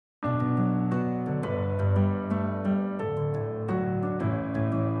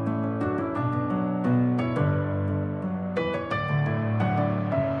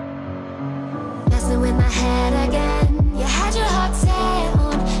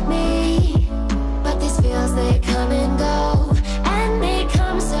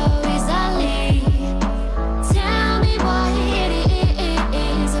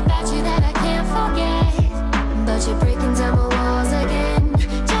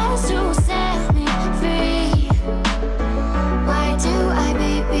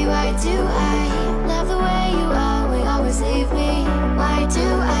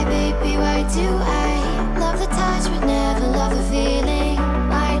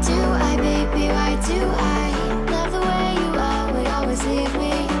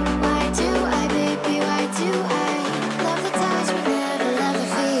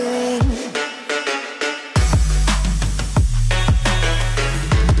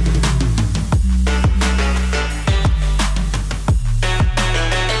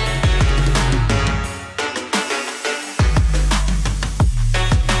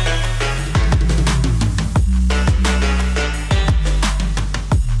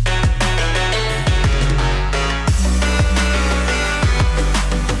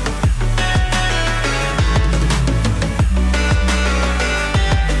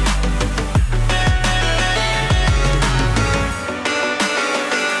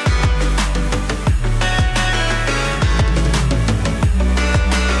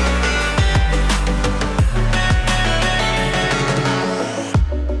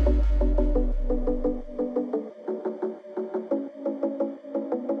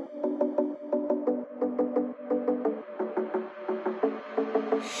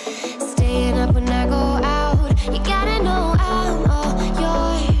Staying up when I go out, you gotta know I'm all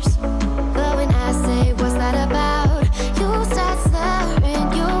yours. But when I say what's that about, you start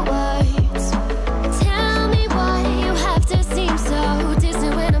slurring your words. Tell me why you have to seem so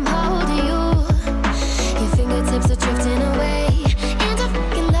distant when I'm holding you. Your fingertips are drifting away, and I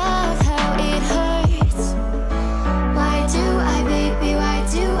fucking love how it hurts. Why do I, baby, why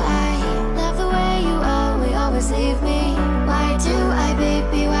do I love the way you always leave me? Why do I,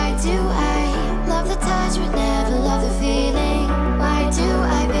 baby, why do I love the touch but never love the feeling? Why do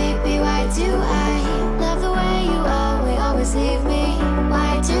I, baby, why do I love the way you always leave me?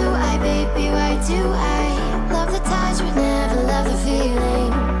 Why do I, baby, why do I love the touch but never love the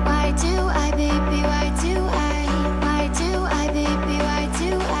feeling? Why do I, baby, why do I? Why do I, baby, why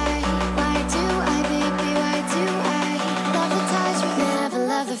do I? Why do I, baby, why do I love the touch but never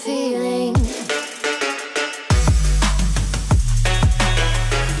love the feeling?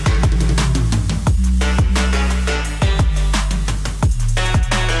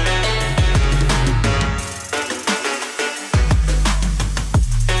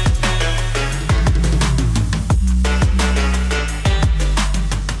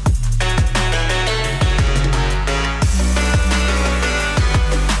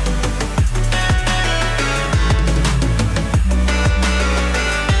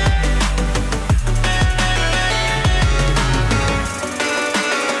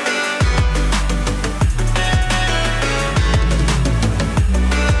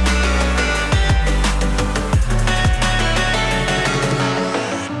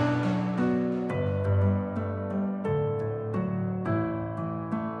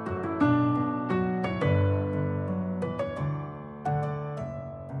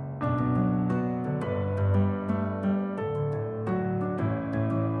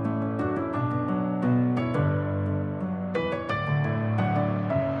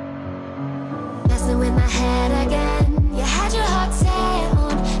 In my head again, you had your heart set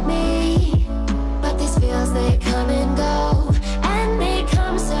on me, but these feels, they come and go, and they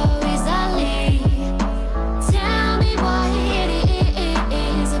come so easily. Tell me what it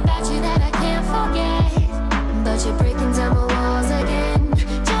is about you that I can't forget, but you're breaking down my walls again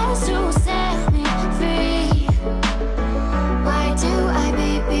just to set me free. Why do I,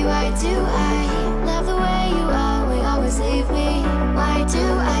 baby, why do I love the way you always leave me? Why do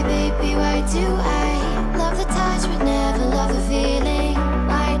I, baby, why do I love the touch but never love the feeling?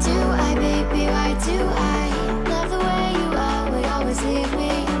 Why do I, baby, why do I love the way you always leave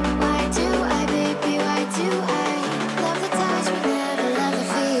me? Why do I, baby, why do I love the touch but never love the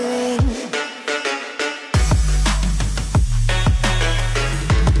feeling?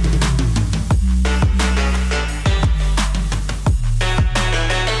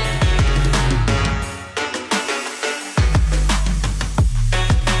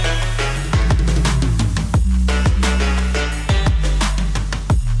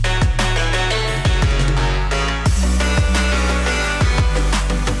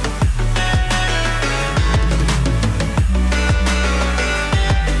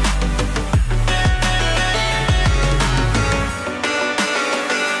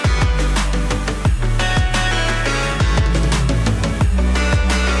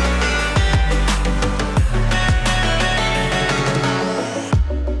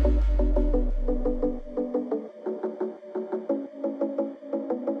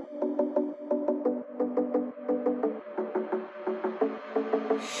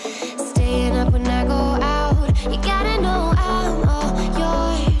 Staying up when